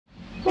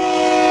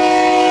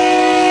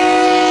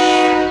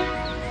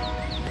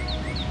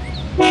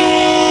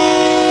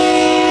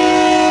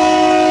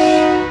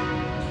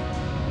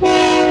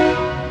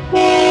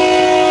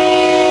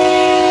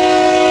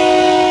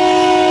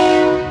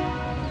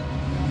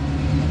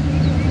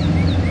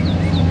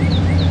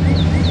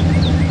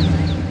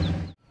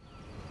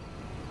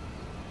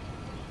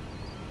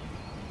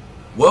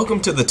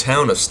Welcome to the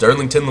town of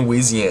Sterlington,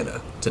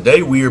 Louisiana.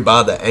 Today we are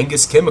by the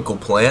Angus Chemical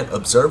Plant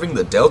observing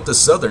the Delta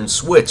Southern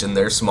switch in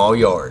their small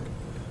yard.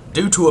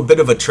 Due to a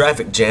bit of a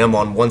traffic jam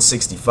on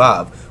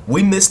 165,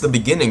 we missed the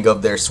beginning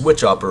of their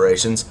switch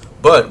operations,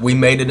 but we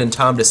made it in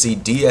time to see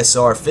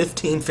DSR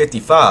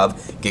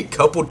 1555 get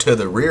coupled to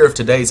the rear of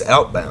today's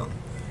outbound.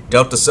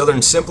 Delta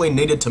Southern simply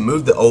needed to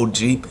move the old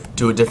Jeep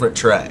to a different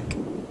track.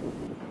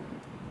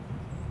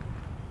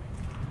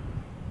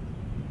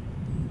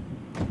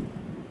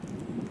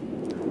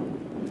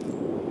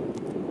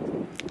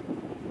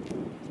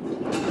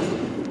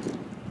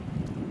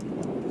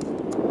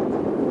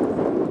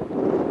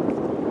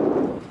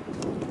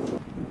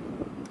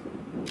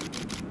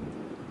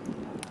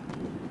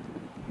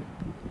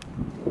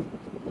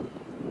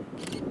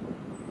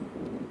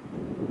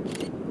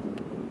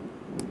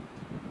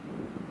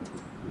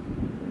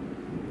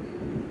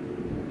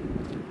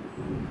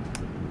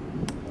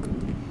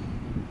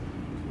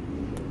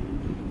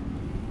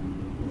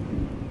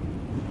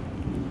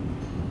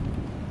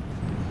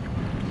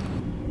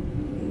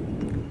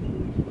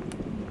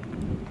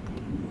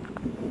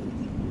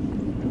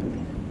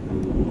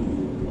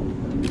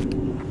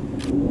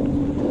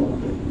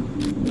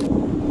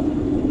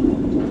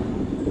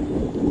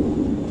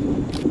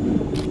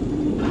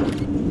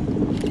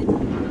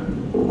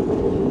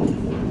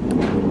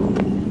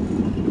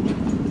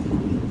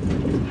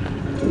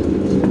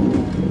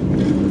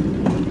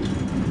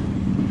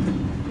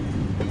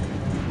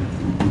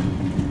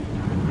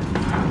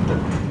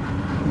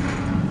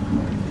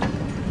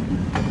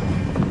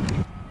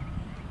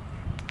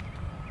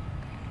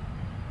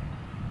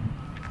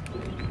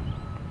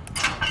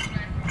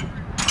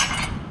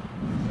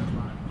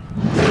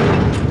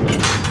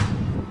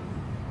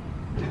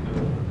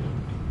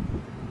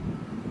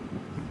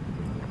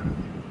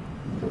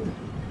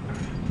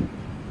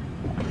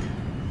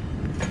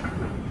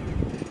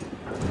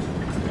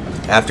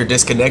 After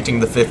disconnecting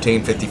the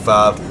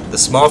 1555, the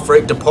small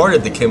freight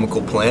departed the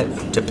chemical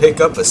plant to pick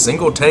up a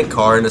single tank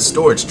car and a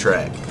storage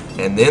track,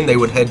 and then they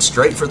would head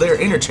straight for their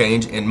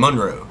interchange in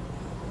Monroe.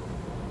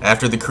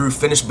 After the crew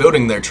finished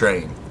building their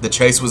train, the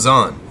chase was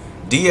on.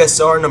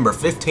 DSR number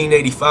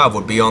 1585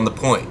 would be on the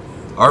point.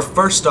 Our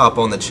first stop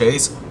on the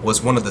chase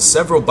was one of the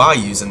several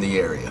bayous in the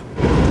area.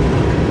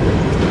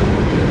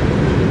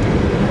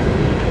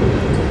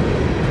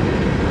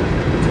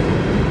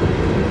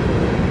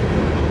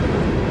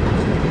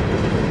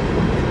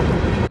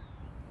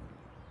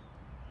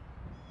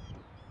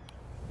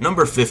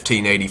 Number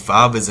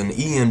 1585 is an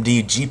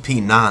EMD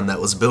GP9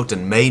 that was built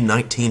in May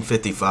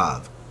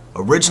 1955.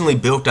 Originally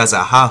built as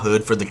a high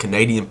hood for the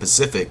Canadian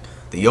Pacific,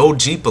 the old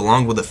Jeep,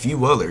 along with a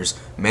few others,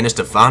 managed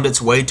to find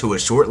its way to a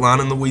short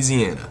line in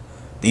Louisiana.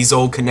 These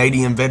old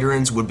Canadian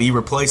veterans would be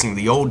replacing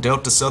the old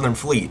Delta Southern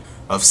fleet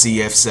of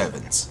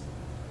CF7s.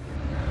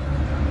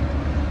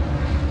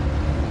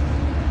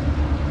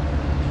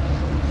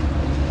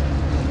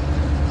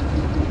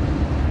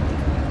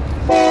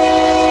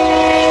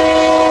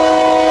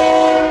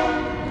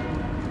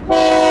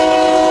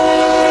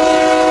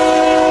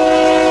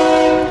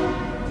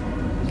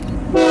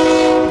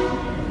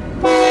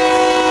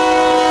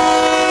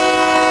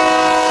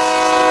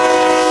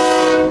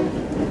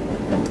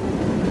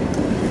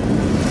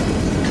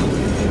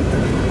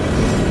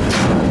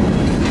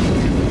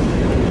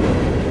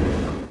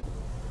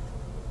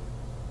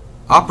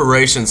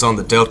 Operations on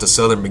the Delta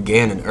Southern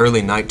began in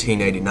early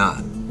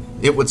 1989.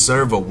 It would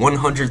serve a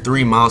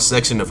 103-mile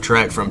section of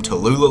track from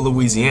Tallulah,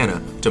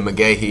 Louisiana to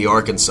McGahee,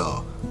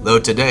 Arkansas, though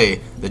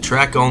today the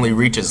track only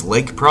reaches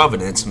Lake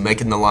Providence,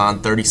 making the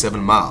line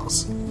 37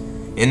 miles.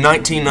 In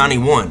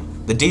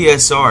 1991, the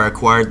DSR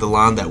acquired the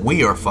line that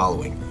we are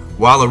following.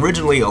 While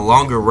originally a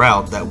longer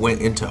route that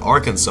went into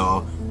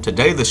Arkansas,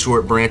 today the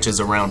short branch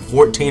is around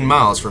 14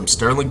 miles from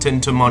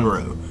Sterlington to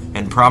Monroe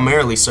and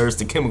primarily serves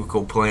the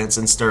chemical plants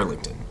in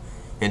Sterlington.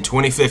 In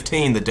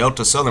 2015, the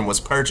Delta Southern was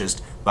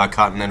purchased by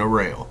Continental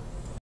Rail.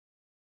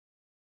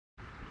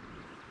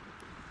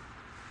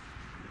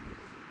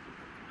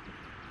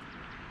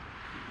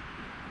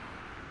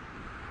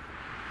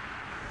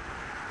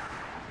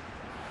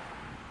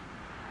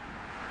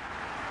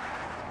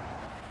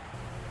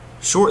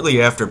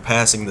 Shortly after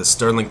passing the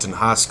Sterlington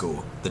High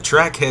School, the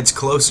track heads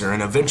closer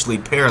and eventually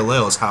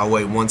parallels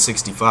Highway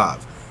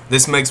 165.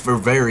 This makes for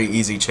very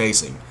easy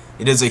chasing.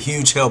 It is a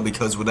huge help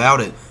because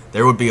without it,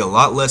 there would be a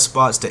lot less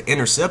spots to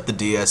intercept the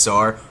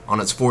DSR on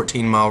its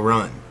 14-mile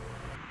run.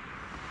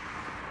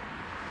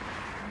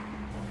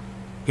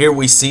 Here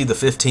we see the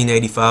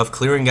 1585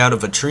 clearing out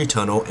of a tree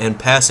tunnel and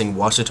passing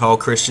Ouachita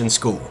Christian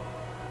School.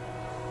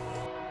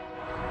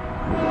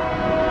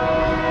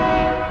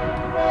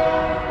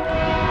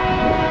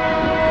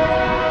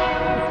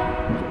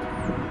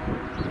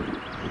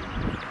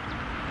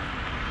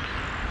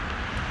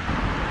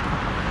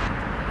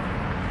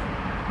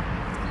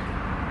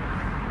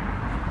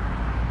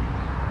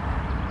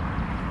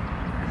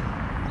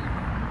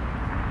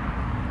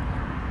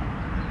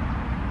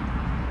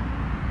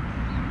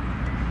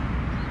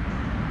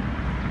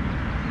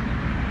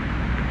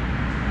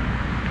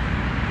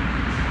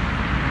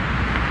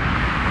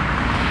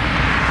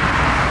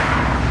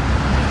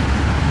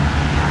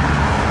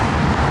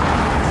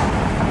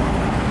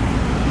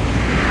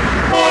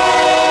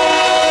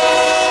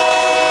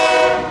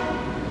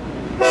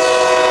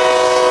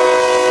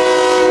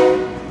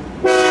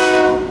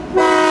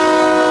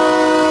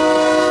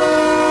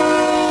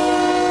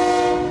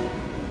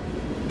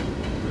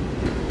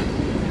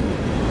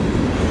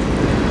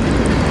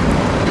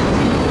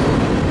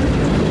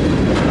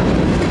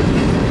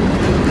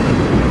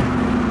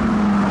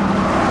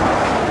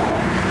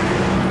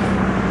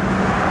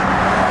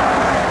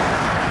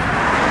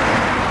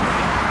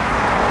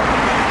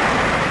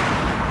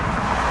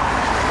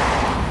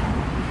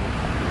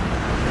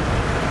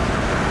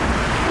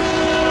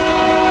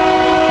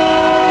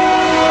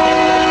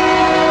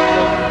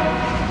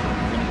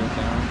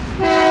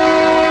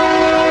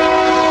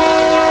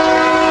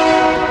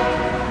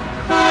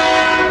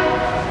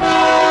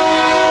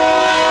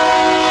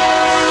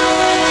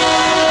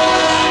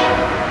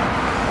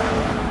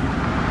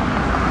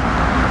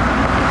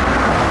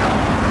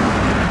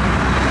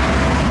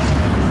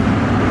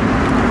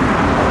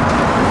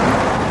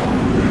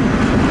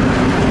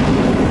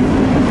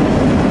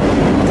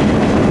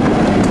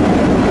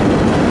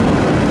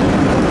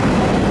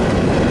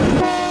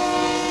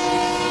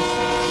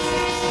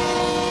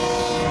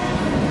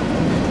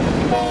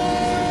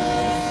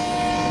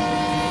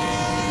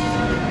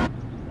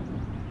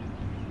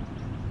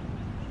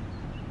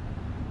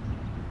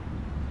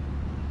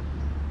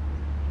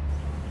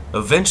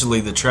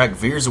 Eventually, the track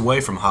veers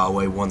away from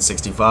Highway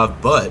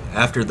 165, but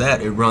after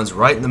that, it runs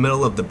right in the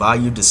middle of the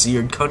Bayou de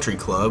Sierre Country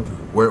Club,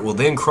 where it will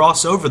then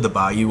cross over the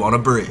bayou on a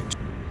bridge.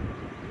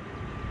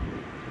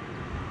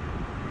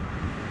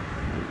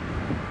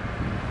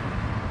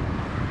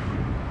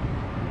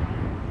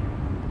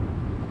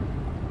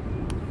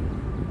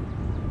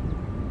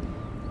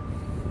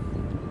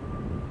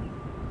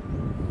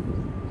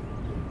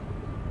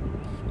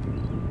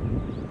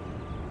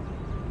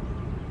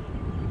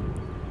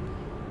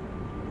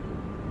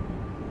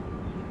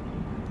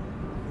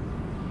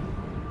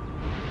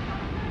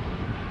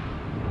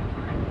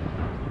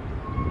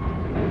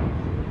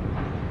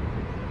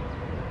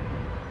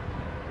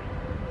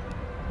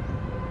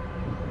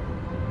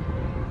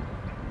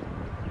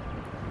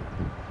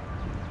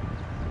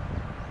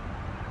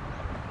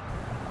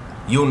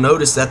 You'll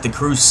notice that the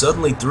crew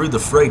suddenly threw the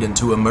freight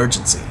into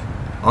emergency.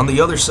 On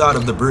the other side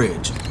of the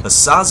bridge, a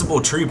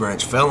sizable tree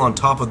branch fell on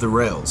top of the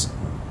rails.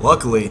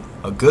 Luckily,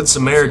 a good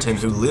Samaritan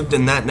who lived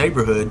in that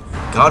neighborhood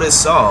got his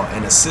saw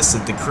and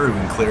assisted the crew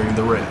in clearing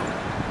the rail.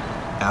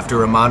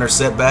 After a minor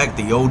setback,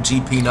 the old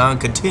GP9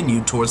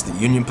 continued towards the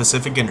Union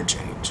Pacific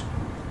interchange.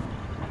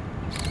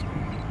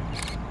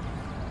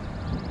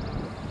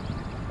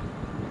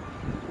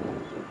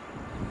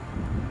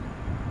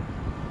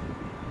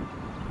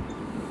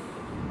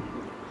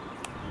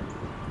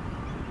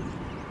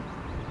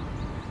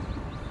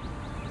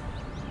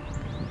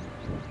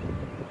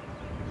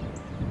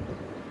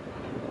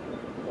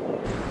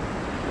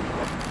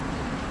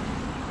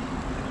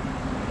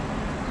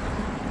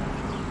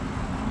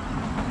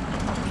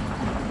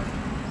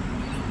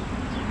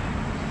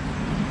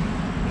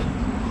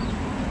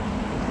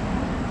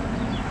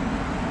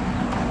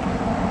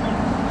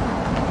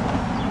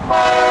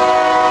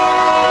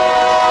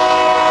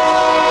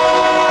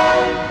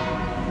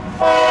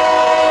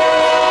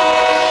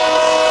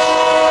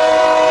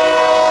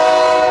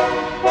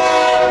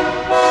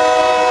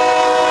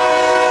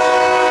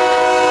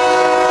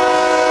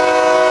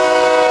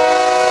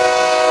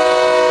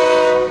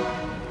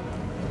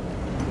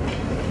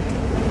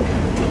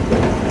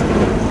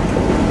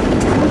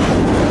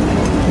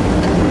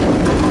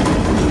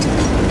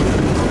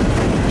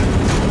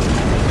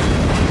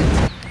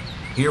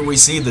 Here we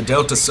see the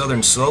Delta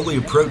Southern slowly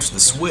approach the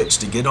switch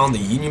to get on the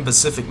Union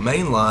Pacific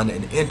main line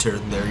and enter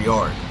their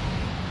yard.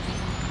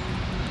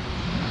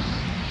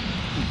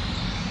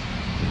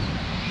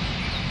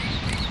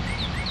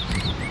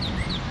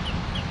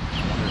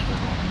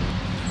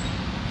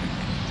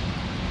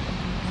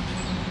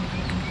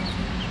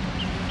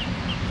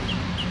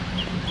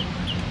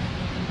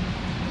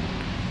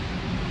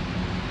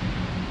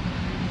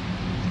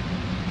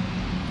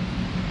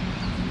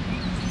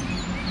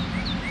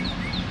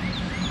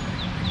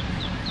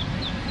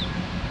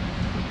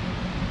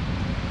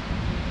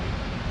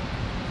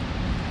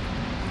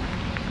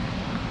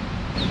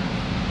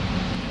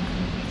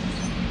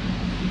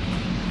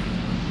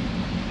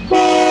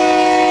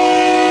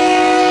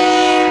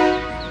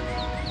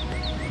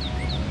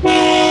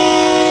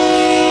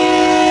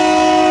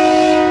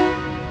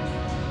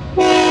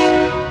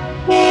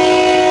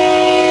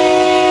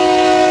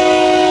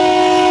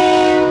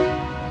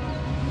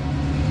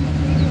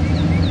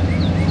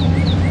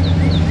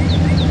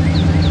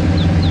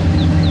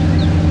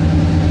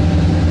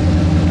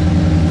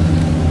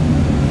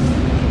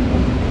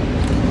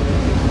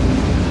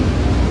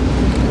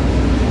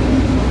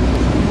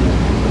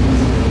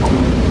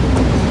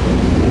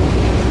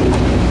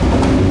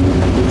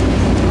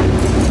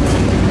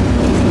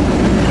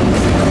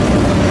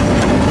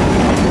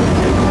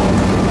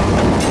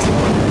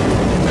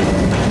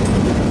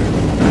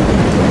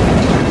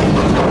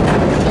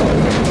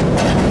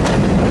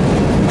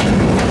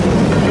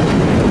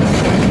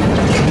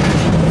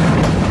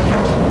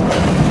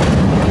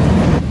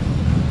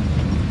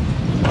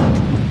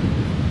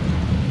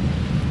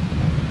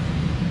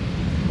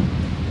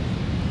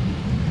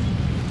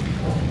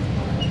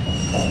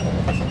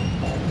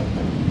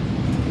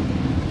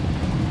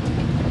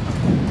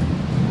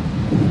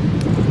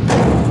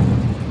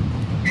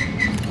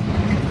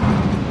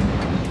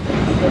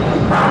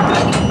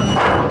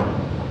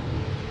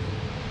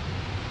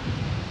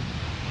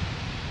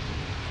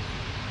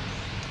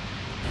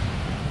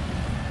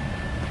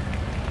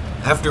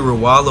 After a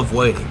while of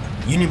waiting,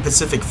 Union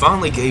Pacific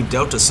finally gave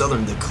Delta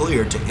Southern the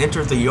clear to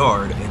enter the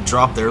yard and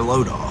drop their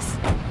load off.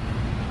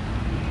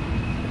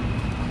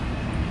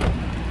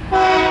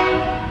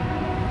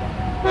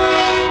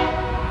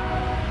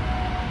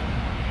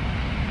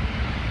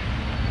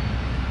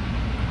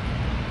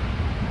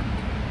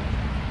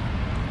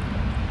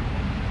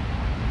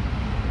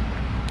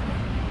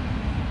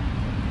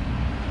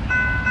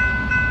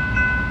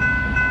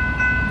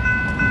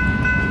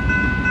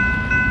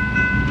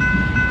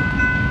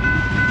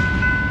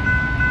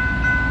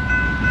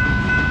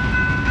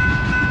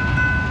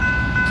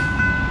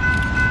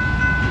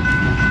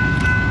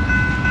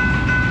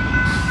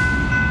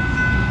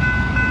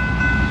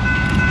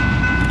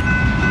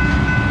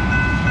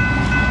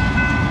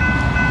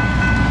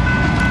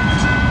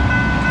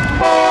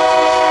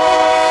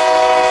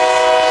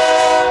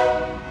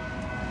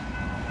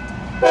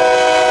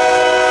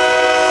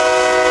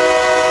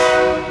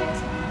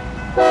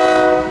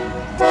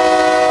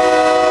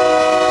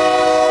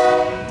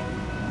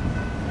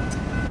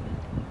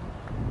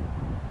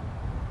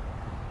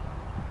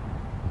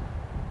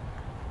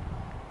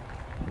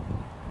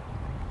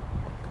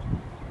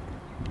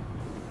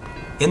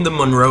 In the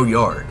Monroe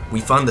yard, we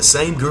find the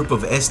same group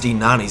of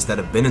SD90s that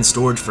have been in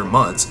storage for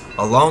months,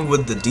 along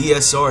with the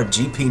DSR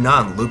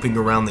GP9 looping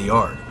around the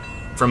yard.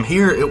 From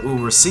here, it will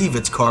receive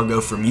its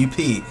cargo from UP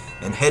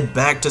and head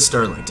back to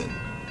Sterlington.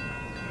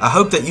 I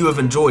hope that you have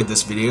enjoyed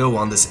this video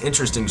on this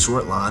interesting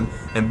short line,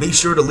 and be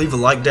sure to leave a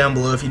like down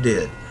below if you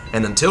did.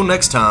 And until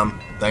next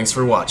time, thanks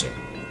for watching.